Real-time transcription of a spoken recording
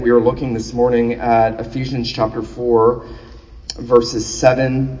we are looking this morning at Ephesians chapter 4, verses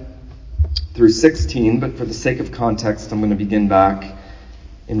 7 through 16, but for the sake of context, I'm going to begin back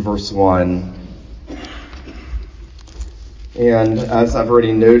in verse 1. And as I've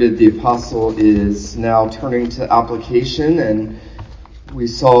already noted, the apostle is now turning to application, and we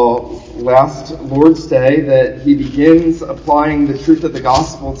saw last Lord's Day that he begins applying the truth of the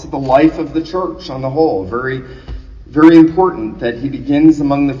gospel to the life of the church on the whole. Very, very important that he begins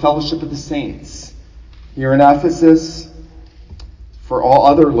among the fellowship of the saints here in Ephesus, for all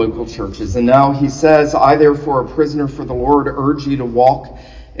other local churches. And now he says, I therefore, a prisoner for the Lord, urge you to walk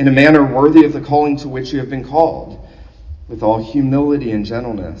in a manner worthy of the calling to which you have been called, with all humility and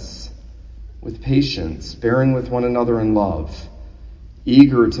gentleness, with patience, bearing with one another in love,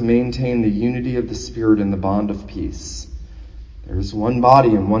 eager to maintain the unity of the Spirit in the bond of peace. There is one body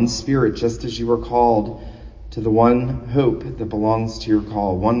and one Spirit, just as you are called to the one hope that belongs to your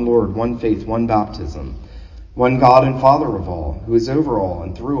call, one Lord, one faith, one baptism, one God and Father of all, who is over all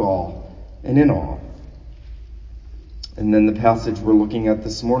and through all and in all. And then the passage we're looking at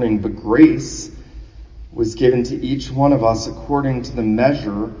this morning, but grace was given to each one of us according to the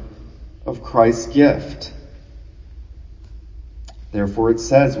measure of Christ's gift. Therefore it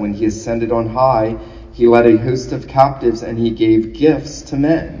says, when he ascended on high, he led a host of captives and he gave gifts to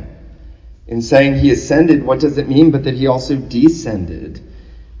men. In saying he ascended, what does it mean but that he also descended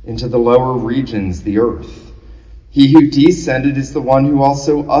into the lower regions, the earth? He who descended is the one who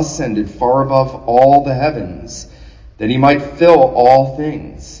also ascended far above all the heavens, that he might fill all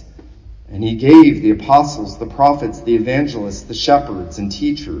things. And he gave the apostles, the prophets, the evangelists, the shepherds, and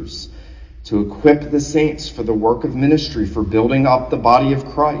teachers to equip the saints for the work of ministry, for building up the body of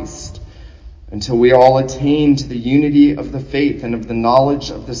Christ, until we all attain to the unity of the faith and of the knowledge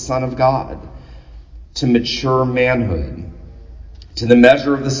of the Son of God, to mature manhood, to the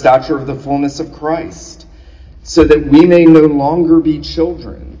measure of the stature of the fullness of Christ, so that we may no longer be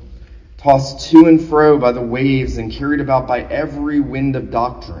children, tossed to and fro by the waves and carried about by every wind of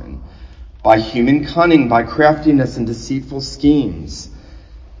doctrine, by human cunning, by craftiness and deceitful schemes.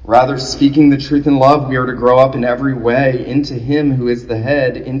 Rather, speaking the truth in love, we are to grow up in every way into him who is the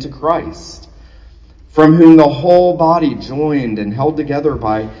head, into Christ, from whom the whole body, joined and held together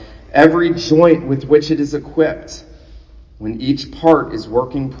by every joint with which it is equipped, when each part is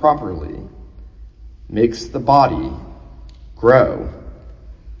working properly, makes the body grow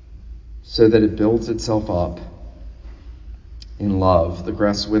so that it builds itself up in love. The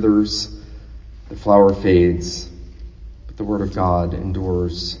grass withers, the flower fades, but the word of God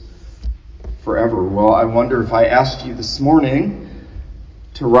endures forever. Well, I wonder if I asked you this morning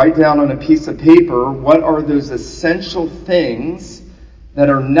to write down on a piece of paper what are those essential things that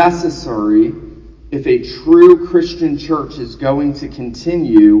are necessary if a true Christian church is going to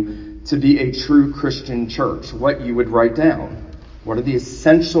continue to be a true Christian church, what you would write down. What are the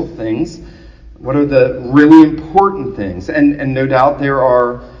essential things? What are the really important things? And no doubt there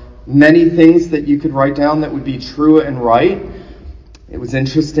are many things that you could write down that would be true and right. It was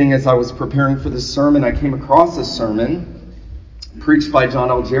interesting as I was preparing for this sermon, I came across a sermon preached by John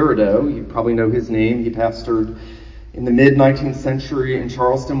L. Gerardo. You probably know his name. He pastored in the mid-19th century in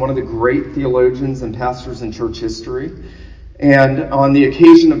Charleston, one of the great theologians and pastors in church history. And on the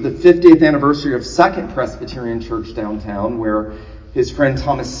occasion of the 50th anniversary of Second Presbyterian Church downtown, where his friend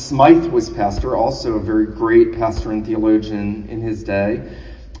Thomas Smythe was pastor, also a very great pastor and theologian in his day,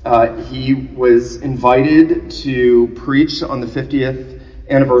 he was invited to preach on the 50th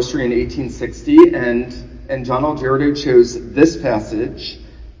anniversary in 1860, and John L. Gerardo chose this passage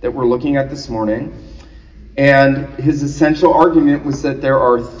that we're looking at this morning. And his essential argument was that there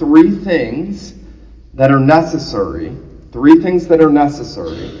are three things that are necessary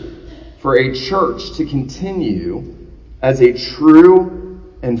for a church to continue as a true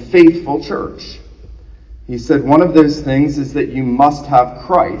and faithful church. He said one of those things is that you must have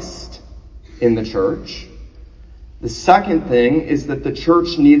Christ in the church. The second thing is that the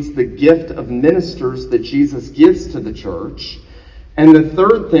church needs the gift of ministers that Jesus gives to the church. And the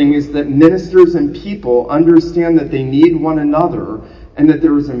third thing is that ministers and people understand that they need one another and that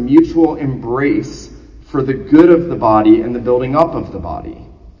there is a mutual embrace for the good of the body and the building up of the body.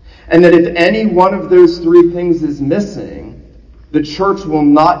 And that if any one of those three things is missing, the church will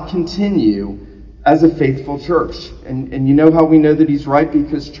not continue as a faithful church. And you know how we know that he's right?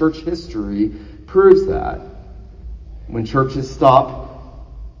 Because church history proves that. When churches stop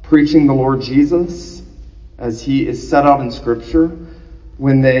preaching the Lord Jesus as he is set out in Scripture,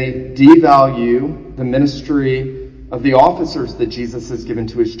 when they devalue the ministry of the officers that Jesus has given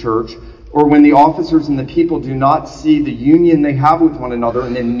to his church, or when the officers and the people do not see the union they have with one another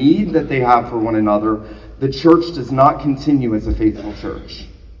and the need that they have for one another, the church does not continue as a faithful church.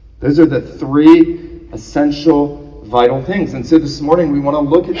 Those are the three essential, vital things. And so this morning we want to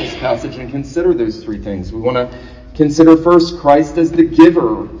look at this passage and consider those three things. We want to consider first Christ as the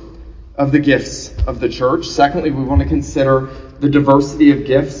giver of the gifts of the church. Secondly, we want to consider the diversity of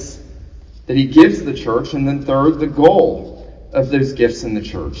gifts that he gives the church. And then third, the goal of those gifts in the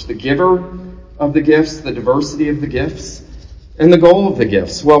church. The giver of the gifts, the diversity of the gifts, and the goal of the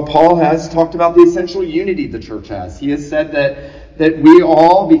gifts. Well, Paul has talked about the essential unity the church has. He has said that we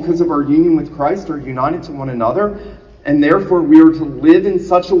all, because of our union with Christ, are united to one another, and therefore we are to live in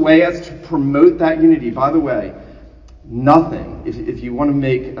such a way as to promote that unity. By the way, nothing, if you want to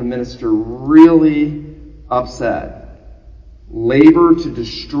make a minister really upset, labor to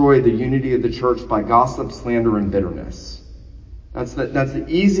destroy the unity of the church by gossip, slander, and bitterness. That's the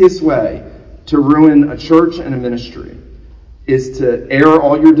easiest way to ruin a church and a ministry, is to air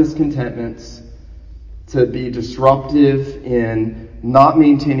all your discontentments, to be disruptive in not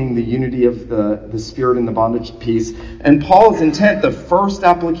maintaining the unity of the Spirit and the bondage of peace. And Paul's intent, the first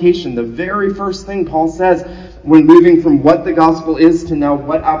application, the very first thing Paul says when moving from what the gospel is to now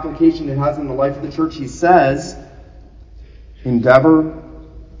what application it has in the life of the church, he says, endeavor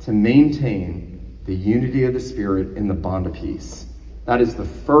to maintain the unity of the Spirit in the bond of peace. That is the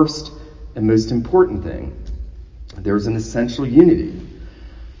first and most important thing. There's an essential unity.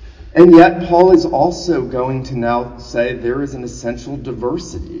 And yet Paul is also going to now say there is an essential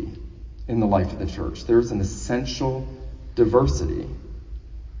diversity in the life of the church. There's an essential diversity.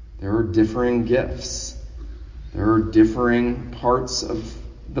 There are differing gifts. There are differing parts of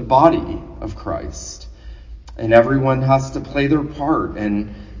the body of Christ. And everyone has to play their part.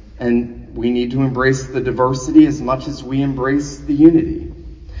 And we need to embrace the diversity as much as we embrace the unity.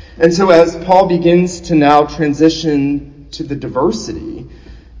 And so as Paul begins to now transition to the diversity,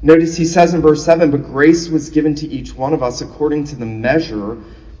 notice he says in verse 7, but grace was given to each one of us according to the measure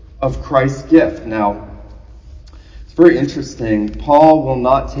of Christ's gift. Now, it's very interesting. Paul will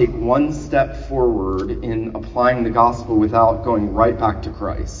not take one step forward in applying the gospel without going right back to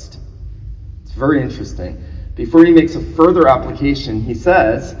Christ. It's very interesting. Before he makes a further application, he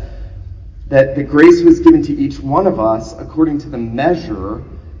says that the grace was given to each one of us according to the measure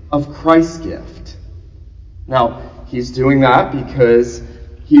of Christ's gift. Now, he's doing that because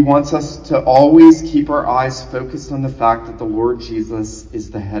he wants us to always keep our eyes focused on the fact that the Lord Jesus is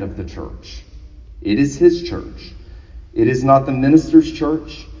the head of the church. It is his church. It is not the minister's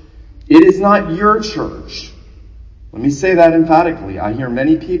church. It is not your church. Let me say that emphatically. I hear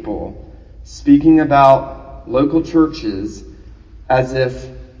many people speaking about local churches as if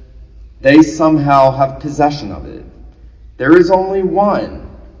they somehow have possession of it. There is only one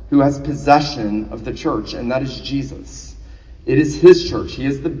who has possession of the church, and that is Jesus. It is his church. He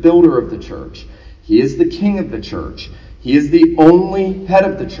is the builder of the church. He is the king of the church. He is the only head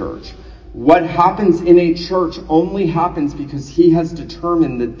of the church. What happens in a church only happens because he has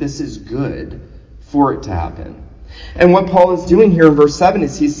determined that this is good for it to happen. And what Paul is doing here in verse 7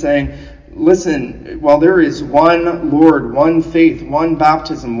 is he's saying, listen, while there is one Lord, one faith, one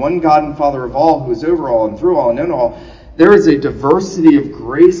baptism, one God and Father of all, who is over all and through all and in all, there is a diversity of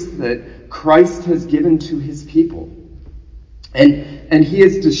grace that Christ has given to his people. And he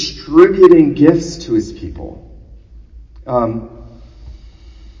is distributing gifts to his people. I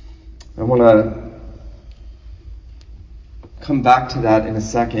want to come back to that in a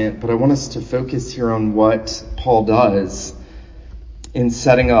second, but I want us to focus here on what Paul does in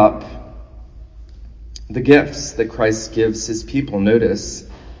setting up the gifts that Christ gives his people. Notice,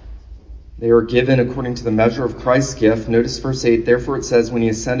 they are given according to the measure of Christ's gift. Notice verse 8, therefore it says, when he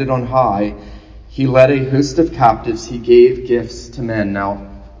ascended on high, he led a host of captives, he gave gifts to men.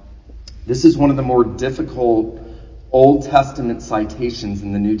 Now, this is one of the more difficult Old Testament citations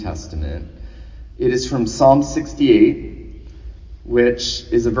in the New Testament. It is from Psalm 68, which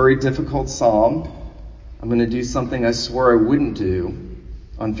is a very difficult psalm. I'm going to do something I swore I wouldn't do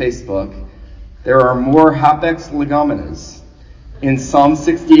on Facebook. There are more hapax legomenas in Psalm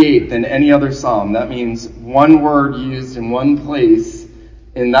 68 than any other psalm. That means one word used in one place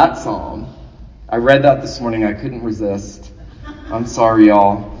in that psalm. I read that this morning. I couldn't resist. I'm sorry,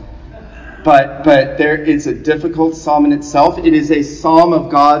 y'all. But it's a difficult psalm in itself. It is a psalm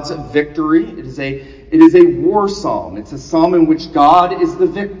of God's victory. It is a war psalm. It's a psalm in which God is the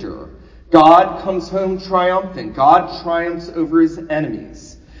victor. God comes home triumphant. God triumphs over his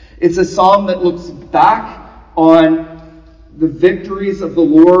enemies. It's a psalm that looks back on the victories of the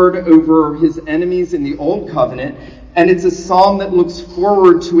Lord over his enemies in the Old Covenant, And it's a psalm that looks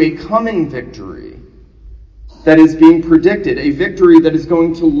forward to a coming victory that is being predicted, a victory that is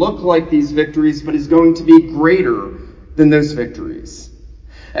going to look like these victories, but is going to be greater than those victories.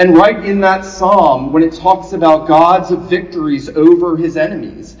 And right in that psalm, when it talks about God's victories over his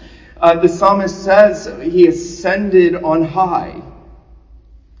enemies, the psalmist says he ascended on high.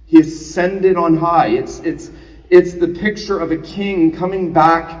 He ascended on high. It's the picture of a king coming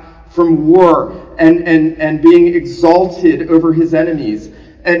back from war and being exalted over his enemies.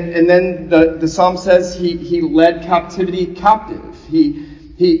 And then the psalm says he led captivity captive.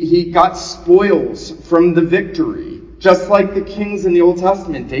 He got spoils from the victory. Just like the kings in the Old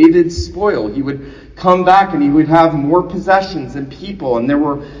Testament, David's spoil. He would come back and he would have more possessions and people, and there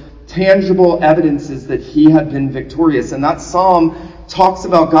were tangible evidences that he had been victorious. And that psalm talks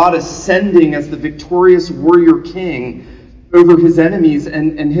about God ascending as the victorious warrior king over his enemies,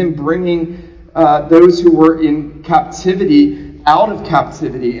 and him bringing those who were in captivity out of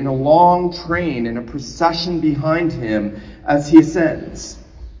captivity in a long train, in a procession behind him as he ascends.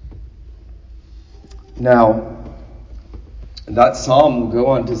 Now, that psalm will go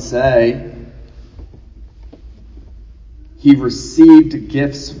on to say, he received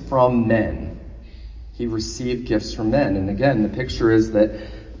gifts from men. He received gifts from men. And again, the picture is that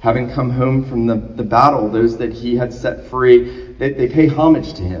having come home from the battle, those that he had set free, they pay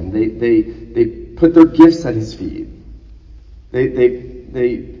homage to him. They put their gifts at his feet.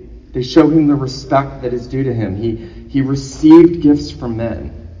 They show him the respect that is due to him. He received gifts from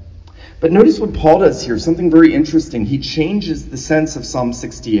men. But notice what Paul does here, something very interesting. He changes the sense of Psalm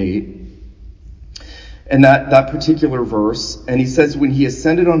 68 in that particular verse. And he says, when he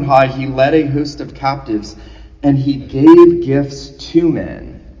ascended on high, he led a host of captives and he gave gifts to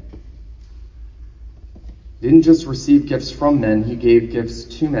men. He didn't just receive gifts from men, he gave gifts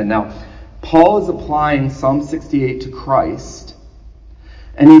to men. Now, Paul is applying Psalm 68 to Christ.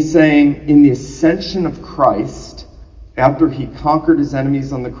 And he's saying, in the ascension of Christ, after he conquered his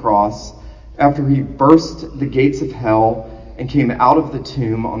enemies on the cross, after he burst the gates of hell and came out of the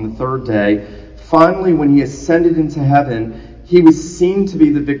tomb on the third day, finally when he ascended into heaven, he was seen to be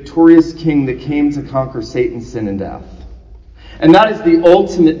the victorious king that came to conquer Satan, sin, and death. And that is the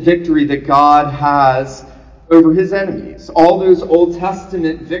ultimate victory that God has over his enemies. All those Old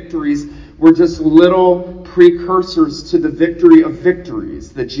Testament victories were just little precursors to the victory of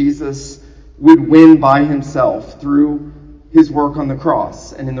victories that Jesus would win by himself through his work on the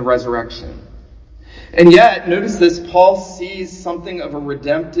cross and in the resurrection. And yet, notice this, Paul sees something of a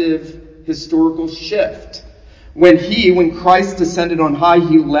redemptive historical shift. When Christ ascended on high,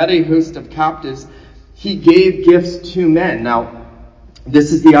 he led a host of captives. He gave gifts to men. Now,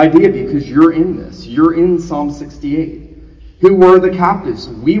 this is the idea because you're in this. You're in Psalm 68. Who were the captives?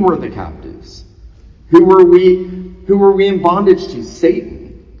 We were the captives. Who were we in bondage to?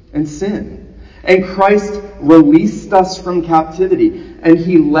 Satan and sin. And Christ released us from captivity, and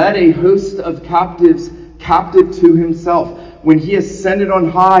he led a host of captives captive to himself. When he ascended on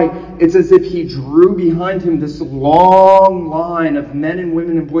high, it's as if he drew behind him this long line of men and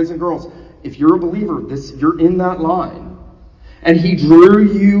women and boys and girls. If you're a believer, you're in that line. And he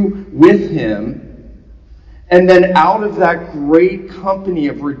drew you with him. And then out of that great company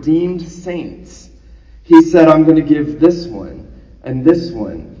of redeemed saints, he said, I'm going to give this one, and this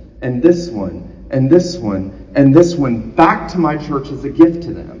one, and this one, and this one, and this one back to my church as a gift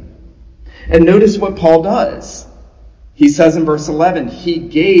to them. And notice what Paul does. He says in verse 11, he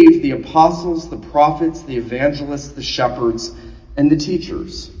gave the apostles, the prophets, the evangelists, the shepherds, and the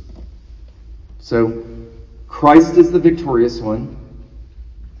teachers. So Christ is the victorious one.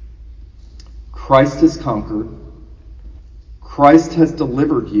 Christ has conquered. Christ has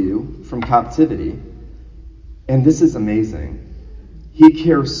delivered you from captivity. And this is amazing. He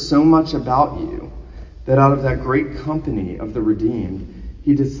cares so much about you that out of that great company of the redeemed,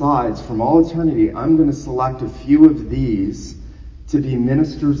 he decides from all eternity, I'm going to select a few of these to be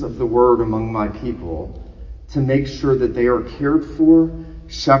ministers of the word among my people, to make sure that they are cared for,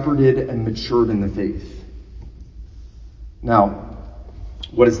 shepherded, and matured in the faith. Now,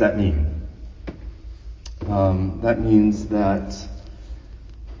 what does that mean? That means that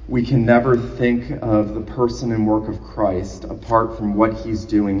we can never think of the person and work of Christ apart from what he's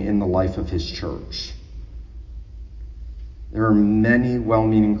doing in the life of his church. There are many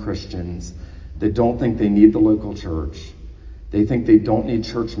well-meaning Christians that don't think they need the local church. They think they don't need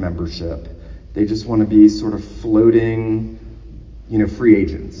church membership. They just want to be sort of floating, free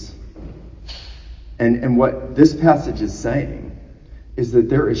agents. And what this passage is saying is that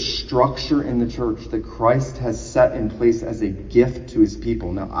there is structure in the church that Christ has set in place as a gift to his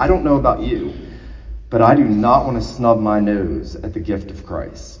people. Now, I don't know about you, But I do not want to snub my nose at the gift of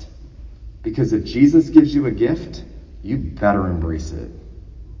Christ. Because if Jesus gives you a gift, you better embrace it.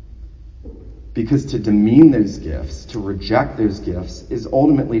 Because to demean those gifts, to reject those gifts, is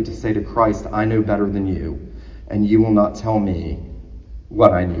ultimately to say to Christ, I know better than you, and you will not tell me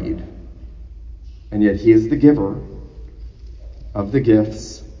what I need. And yet he is the giver of the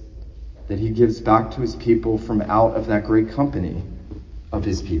gifts that he gives back to his people from out of that great company of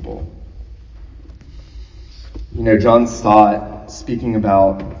his people. You know, John Stott, speaking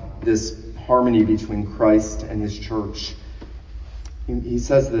about this harmony between Christ and his church, he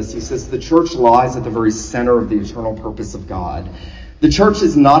says this. He says, the church lies at the very center of the eternal purpose of God. The church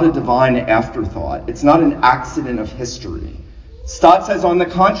is not a divine afterthought. It's not an accident of history. Stott says, on the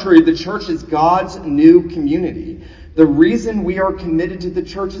contrary, the church is God's new community. The reason we are committed to the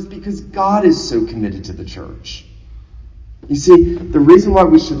church is because God is so committed to the church. You see, the reason why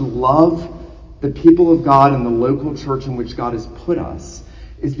we should love the people of God and the local church in which God has put us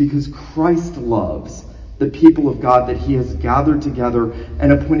is because Christ loves the people of God that he has gathered together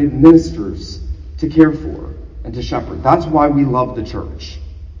and appointed ministers to care for and to shepherd. That's why we love the church.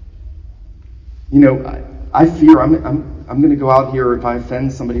 You know, I fear I'm going to go out here. If I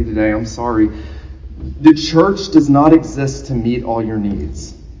offend somebody today, I'm sorry. The church does not exist to meet all your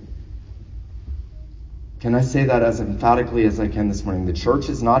needs. Can I say that as emphatically as I can this morning? The church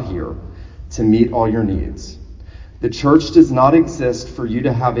is not here to meet all your needs. The church does not exist for you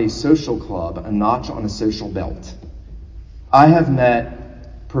to have a social club, a notch on a social belt. I have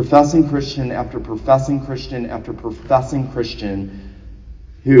met professing Christian after professing Christian after professing Christian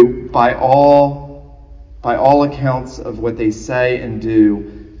who, by all accounts of what they say and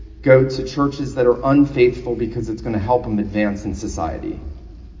do, go to churches that are unfaithful because it's going to help them advance in society.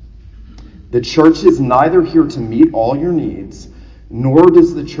 The church is neither here to meet all your needs, nor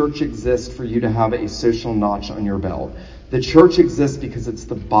does the church exist for you to have a social notch on your belt. The church exists because it's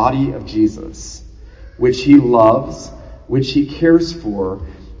the body of Jesus, which he loves, which he cares for,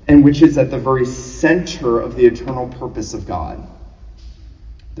 and which is at the very center of the eternal purpose of God.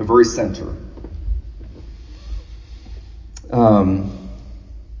 The very center.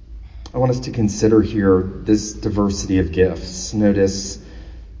 I want us to consider here this diversity of gifts. Notice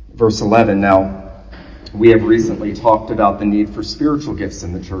verse 11. Now, we have recently talked about the need for spiritual gifts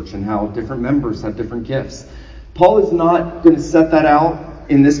in the church and how different members have different gifts. Paul is not going to set that out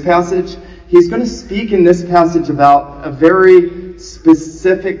in this passage. He's going to speak in this passage about a very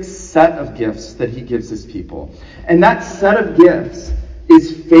specific set of gifts that he gives his people. And that set of gifts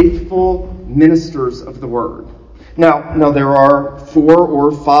is faithful ministers of the word. Now there are 4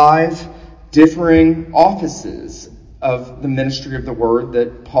 or 5 differing offices of the ministry of the word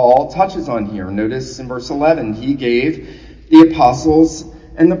that Paul touches on here. Notice in verse 11, he gave the apostles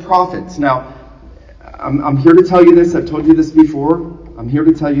and the prophets. Now, I'm here to tell you this. I've told you this before. I'm here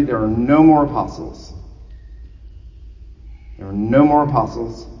to tell you there are no more apostles. There are no more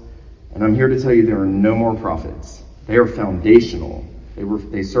apostles. And I'm here to tell you there are no more prophets. They are foundational.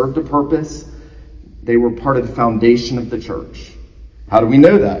 They served a purpose. They were part of the foundation of the church. How do we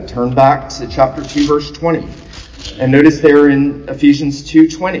know that? Turn back to chapter 2, verse 20. And notice there in Ephesians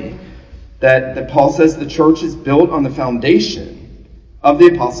 2:20 that Paul says the church is built on the foundation of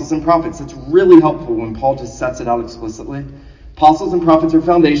the apostles and prophets. It's really helpful when Paul just sets it out explicitly. Apostles and prophets are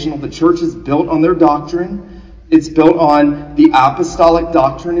foundational. The church is built on their doctrine. It's built on the apostolic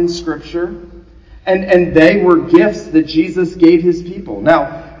doctrine in Scripture. And they were gifts that Jesus gave his people.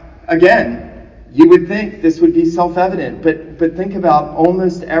 Now, again, you would think this would be self-evident, but think about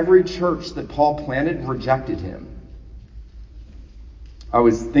almost every church that Paul planted rejected him. I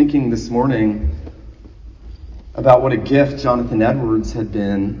was thinking this morning about what a gift Jonathan Edwards had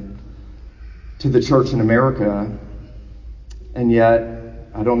been to the church in America, and yet,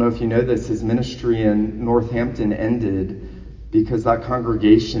 I don't know if you know this, his ministry in Northampton ended because that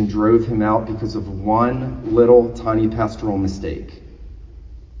congregation drove him out because of one little tiny pastoral mistake.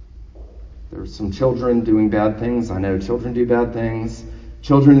 There were some children doing bad things. I know children do bad things.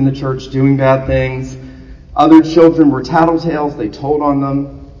 Children in the church doing bad things. Other children were tattletales. They told on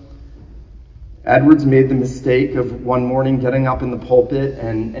them. Edwards made the mistake of one morning getting up in the pulpit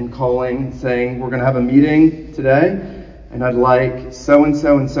and calling, saying, we're going to have a meeting today, and I'd like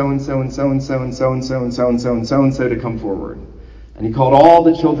so-and-so and so-and-so and so-and-so and so-and-so and so-and-so and so-and-so to come forward. And he called all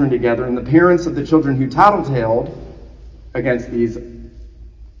the children together, and the parents of the children who tattletaled against these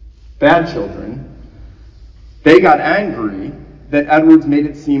bad children, they got angry that Edwards made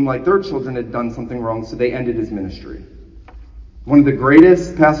it seem like their children had done something wrong, so they ended his ministry. One of the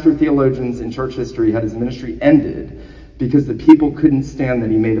greatest pastor theologians in church history had his ministry ended because the people couldn't stand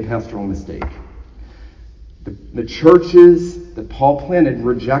that he made a pastoral mistake. The churches that Paul planted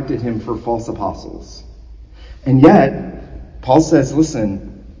rejected him for false apostles. And yet, Paul says,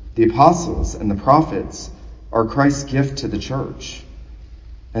 listen, the apostles and the prophets are Christ's gift to the church.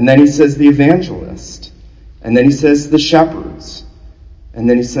 And then he says the evangelist. And then he says the shepherds. And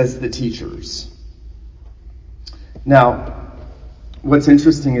then he says the teachers. Now, what's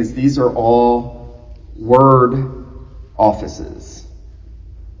interesting is these are all word offices.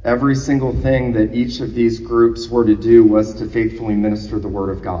 Every single thing that each of these groups were to do was to faithfully minister the word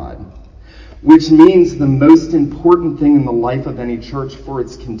of God. Which means the most important thing in the life of any church for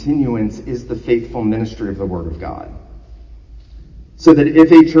its continuance is the faithful ministry of the word of God. So that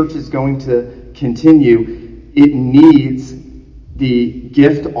if a church is going to continue, it needs the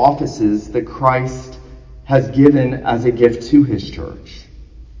gift offices that Christ has given as a gift to his church.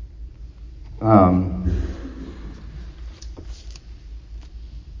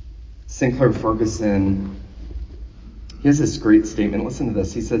 Sinclair Ferguson, he has this great statement. Listen to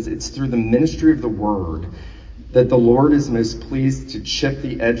this. He says, it's through the ministry of the word that the Lord is most pleased to chip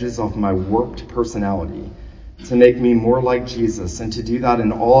the edges off my warped personality, to make me more like Jesus, and to do that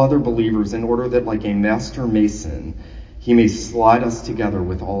in all other believers in order that, like a master mason, he may slide us together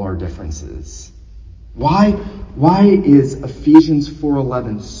with all our differences. Why is Ephesians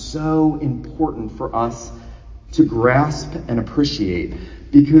 4:11 so important for us to grasp and appreciate?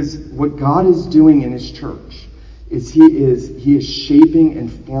 Because what God is doing in his church is he is shaping and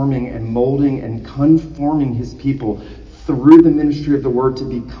forming and molding and conforming his people through the ministry of the word to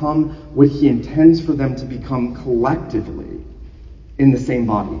become what he intends for them to become collectively in the same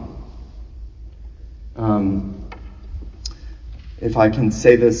body. If I can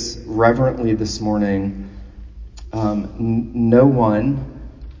say this reverently this morning, no one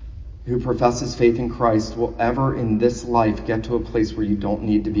who professes faith in Christ will ever in this life get to a place where you don't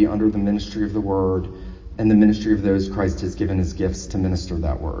need to be under the ministry of the word and the ministry of those Christ has given as gifts to minister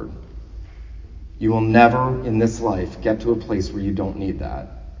that word. You will never in this life get to a place where you don't need that.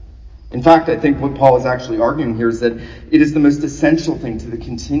 In fact, I think what Paul is actually arguing here is that it is the most essential thing to the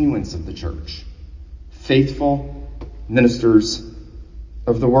continuance of the church. Faithful ministers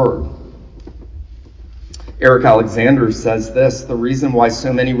of the word. Eric Alexander says this: the reason why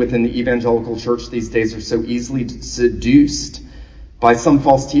so many within the evangelical church these days are so easily seduced by some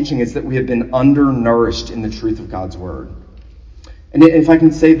false teaching is that we have been undernourished in the truth of God's word. And if I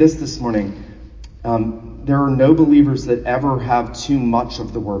can say this morning, there are no believers that ever have too much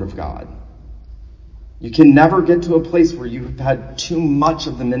of the word of God. You can never get to a place where you've had too much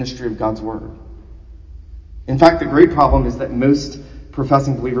of the ministry of God's word. In fact, the great problem is that most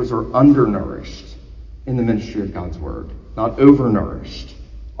professing believers are undernourished in the ministry of God's word, not overnourished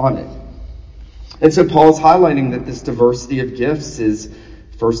on it. And so Paul is highlighting that this diversity of gifts is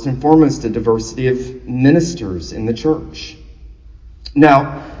first and foremost a diversity of ministers in the church.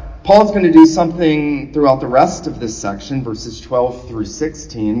 Now, Paul's going to do something throughout the rest of this section, verses 12 through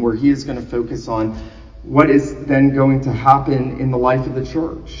 16, where he is going to focus on what is then going to happen in the life of the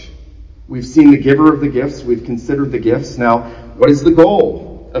church. We've seen the giver of the gifts. We've considered the gifts. Now, what is the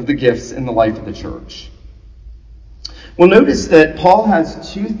goal of the gifts in the life of the church? Well, notice that Paul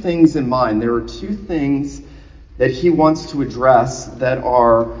has two things in mind. There are two things that he wants to address that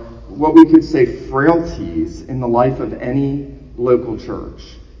are what we could say frailties in the life of any local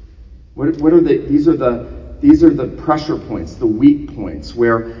church. What are these are the pressure points, the weak points,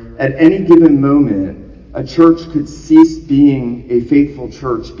 where at any given moment a church could cease being a faithful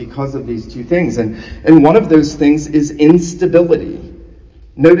church because of these two things. And one of those things is instability.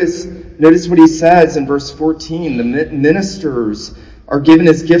 Notice what he says in verse 14. The ministers are given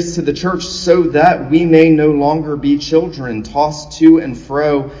as gifts to the church so that we may no longer be children, tossed to and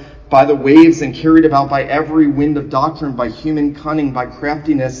fro by the waves and carried about by every wind of doctrine, by human cunning, by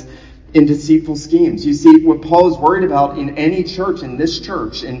craftiness in deceitful schemes. You see, what Paul is worried about in any church, in this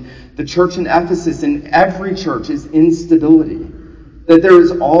church, in the church in Ephesus, in every church, is instability. That there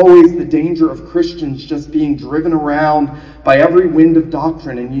is always the danger of Christians just being driven around by every wind of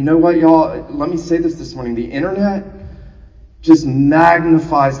doctrine. And you know what, y'all? Let me say this morning. The internet just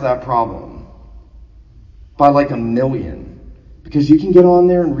magnifies that problem by like 1,000,000. Because you can get on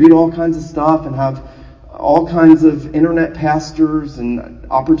there and read all kinds of stuff and have all kinds of internet pastors and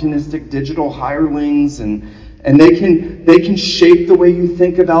opportunistic digital hirelings, and they can shape the way you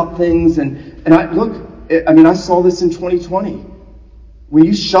think about things. And I saw this in 2020. When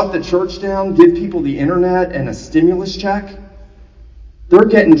you shut the church down, give people the internet and a stimulus check, they're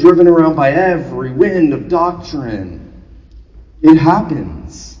getting driven around by every wind of doctrine. It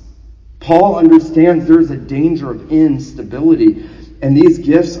happens. Paul understands there's a danger of instability. And these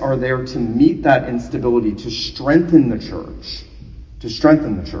gifts are there to meet that instability, to strengthen the church. To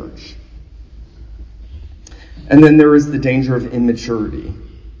strengthen the church. And then there is the danger of immaturity.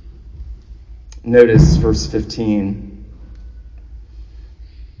 Notice verse 15.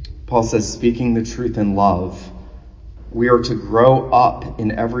 Paul says, speaking the truth in love, we are to grow up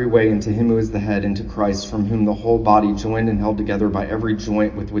in every way into him who is the head, into Christ, from whom the whole body, joined and held together by every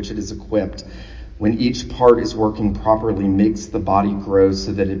joint with which it is equipped, when each part is working properly, makes the body grow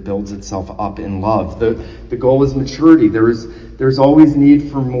so that it builds itself up in love. The goal is maturity. There's always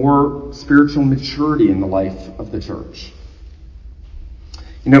need for more spiritual maturity in the life of the church.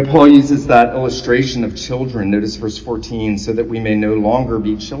 Paul uses that illustration of children. Notice verse 14, so that we may no longer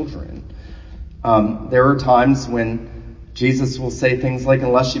be children. There are times when Jesus will say things like,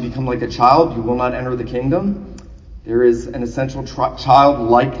 unless you become like a child, you will not enter the kingdom. There is an essential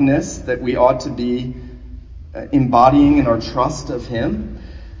childlikeness that we ought to be embodying in our trust of him.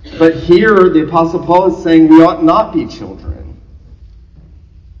 But here, the Apostle Paul is saying we ought not be children.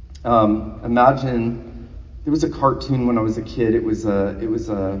 Imagine, there was a cartoon when I was a kid. It was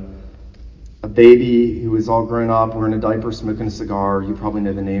a baby who was all grown up, wearing a diaper, smoking a cigar. You probably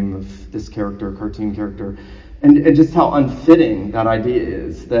know the name of this character, cartoon character. And just how unfitting that idea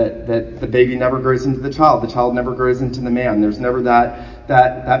is, that the baby never grows into the child never grows into the man. There's never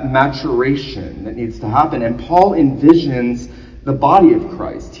that maturation that needs to happen. And Paul envisions the body of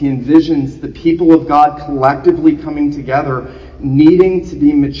Christ. He envisions the people of God collectively coming together, needing to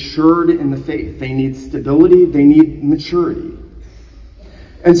be matured in the faith. They need stability, they need maturity.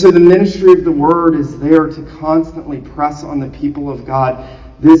 And so the ministry of the word is there to constantly press on the people of God.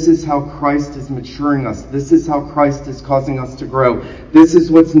 This is how Christ is maturing us. This is how Christ is causing us to grow. This is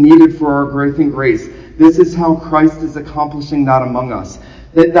what's needed for our growth in grace. This is how Christ is accomplishing that among us.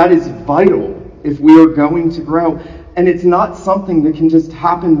 That is vital if we are going to grow. And it's not something that can just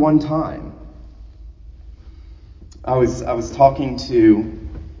happen one time. I was talking to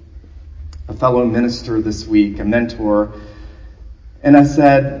a fellow minister this week, a mentor, and I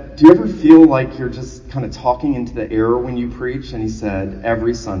said, do you ever feel like you're just kind of talking into the air when you preach? And he said,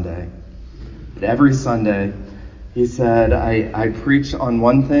 every Sunday. Every Sunday, he said, I preach on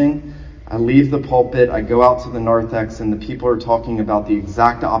one thing, I leave the pulpit, I go out to the narthex, and the people are talking about the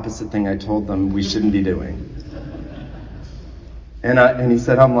exact opposite thing I told them we shouldn't be doing. And he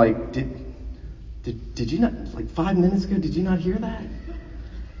said, I'm like, did you not, like 5 minutes ago, did you not hear that?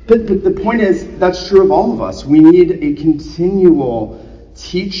 But the point is, that's true of all of us. We need a continual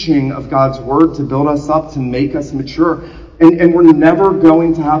teaching of God's word to build us up, to make us mature. And we're never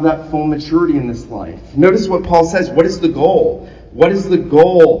going to have that full maturity in this life. Notice what Paul says. What is the goal? What is the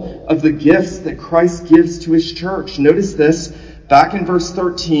goal of the gifts that Christ gives to his church? Notice this, back in verse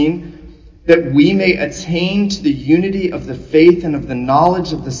 13, that we may attain to the unity of the faith and of the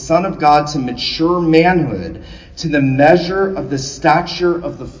knowledge of the Son of God, to mature manhood, to the measure of the stature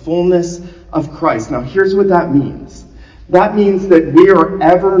of the fullness of Christ. Now, here's what that means. That means that we are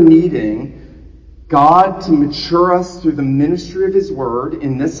ever needing God to mature us through the ministry of his word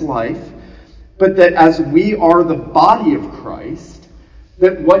in this life, but that as we are the body of Christ,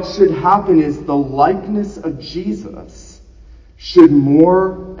 that what should happen is the likeness of Jesus should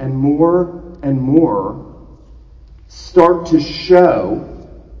more and more and more start to show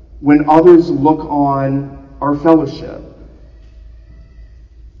when others look on our fellowship.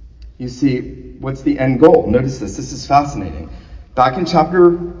 You see, what's the end goal? Notice this. This is fascinating. Back in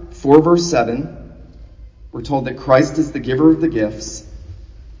chapter 4, verse 7, we're told that Christ is the giver of the gifts,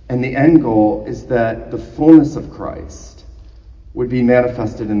 and the end goal is that the fullness of Christ would be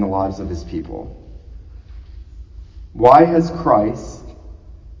manifested in the lives of his people. Why has Christ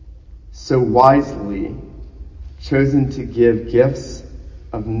so wisely chosen to give gifts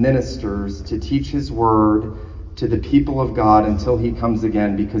of ministers to teach his word to the people of God until he comes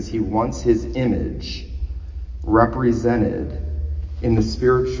again? Because he wants his image represented in the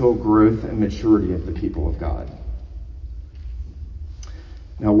spiritual growth and maturity of the people of God.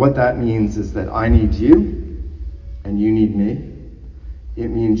 Now, what that means is that I need you and you need me. It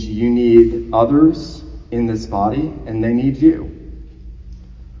means you need others in this body and they need you.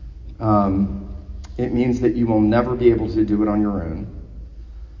 It means that you will never be able to do it on your own.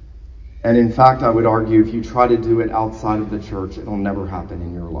 And in fact, I would argue if you try to do it outside of the church, it'll never happen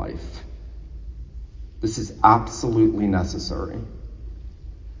in your life. This is absolutely necessary.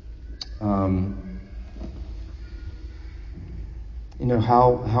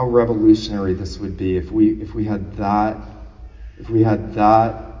 How revolutionary this would be if we had that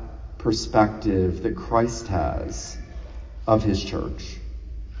perspective that Christ has of his church.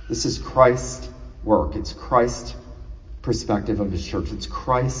 This is Christ's work. It's Christ perspective of his church. It's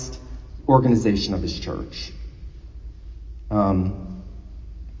Christ's organization of his church. I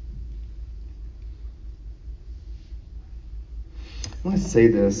want to say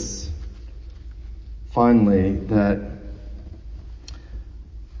this finally, that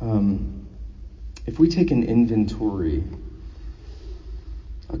if we take an inventory,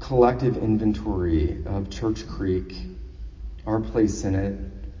 a collective inventory of Church Creek, our place in it,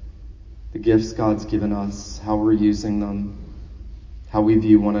 the gifts God's given us, how we're using them, how we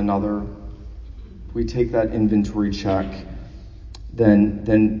view one another, if we take that inventory check,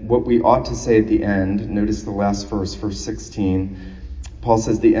 then what we ought to say at the end, notice the last verse 16, Paul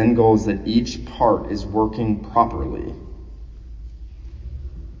says the end goal is that each part is working properly,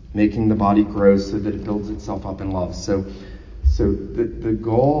 making the body grow so that it builds itself up in love. So the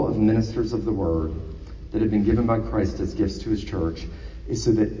goal of ministers of the word that have been given by Christ as gifts to his church is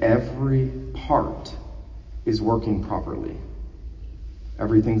so that every part is working properly.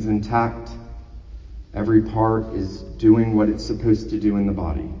 Everything's intact. Every part is doing what it's supposed to do in the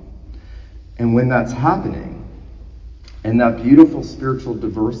body. And when that's happening, and that beautiful spiritual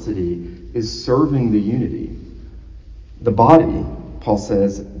diversity is serving the unity, the body, Paul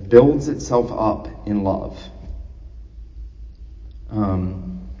says, builds itself up in love. I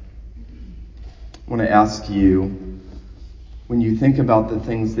want to ask you, when you think about the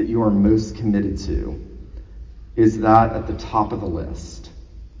things that you are most committed to, is that at the top of the list?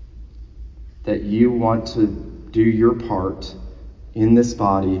 That you want to do your part in this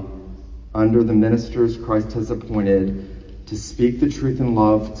body under the ministers Christ has appointed to speak the truth in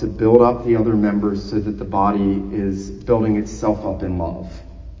love, to build up the other members so that the body is building itself up in love.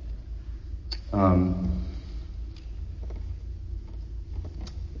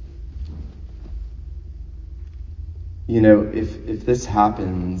 If this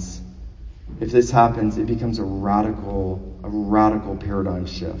happens, it becomes a radical paradigm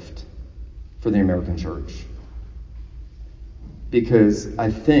shift for the American church. Because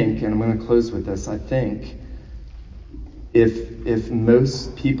I think, and I'm going to close with this, I think if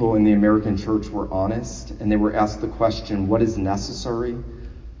most people in the American church were honest and they were asked the question, what is necessary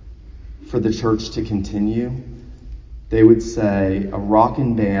for the church to continue, they would say a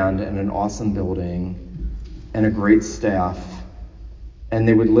rockin' band and an awesome building and a great staff, and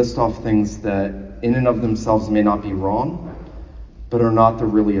they would list off things that in and of themselves may not be wrong, but are not the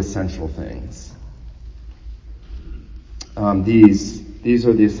really essential things. These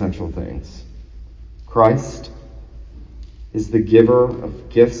are the essential things. Christ is the giver of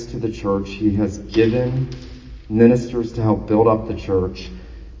gifts to the church. He has given ministers to help build up the church,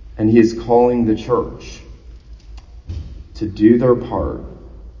 and he is calling the church to do their part,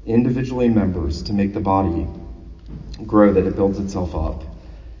 individually members, to make the body grow, that it builds itself up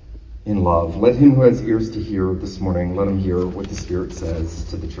in love. Let him who has ears to hear this morning, let him hear what the Spirit says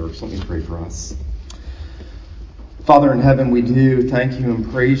to the church. Let me pray for us. Father in heaven, we do thank you and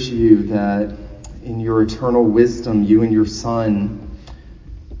praise you that in your eternal wisdom, you and your Son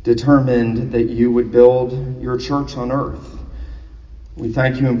determined that you would build your church on earth. We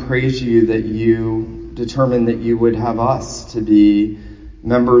thank you and praise you that you determined that you would have us to be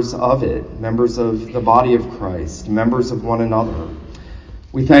members of it, members of the body of Christ, members of one another.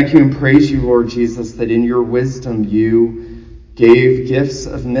 We thank you and praise you, Lord Jesus, that in your wisdom you gave gifts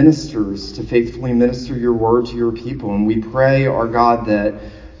of ministers to faithfully minister your word to your people. And we pray, our God, that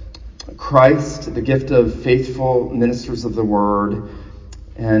Christ, the gift of faithful ministers of the word,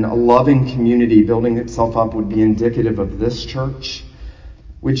 and a loving community building itself up would be indicative of this church.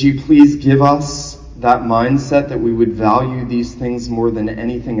 Would you please give us that mindset that we would value these things more than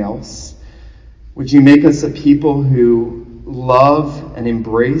anything else? Would you make us a people who love and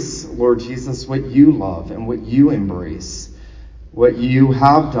embrace, Lord Jesus, what you love and what you embrace, what you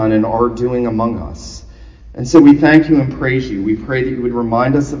have done and are doing among us? And so we thank you and praise you. We pray that you would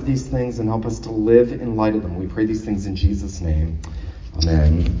remind us of these things and help us to live in light of them. We pray these things in Jesus' name.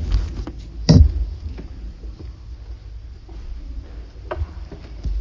 Amen.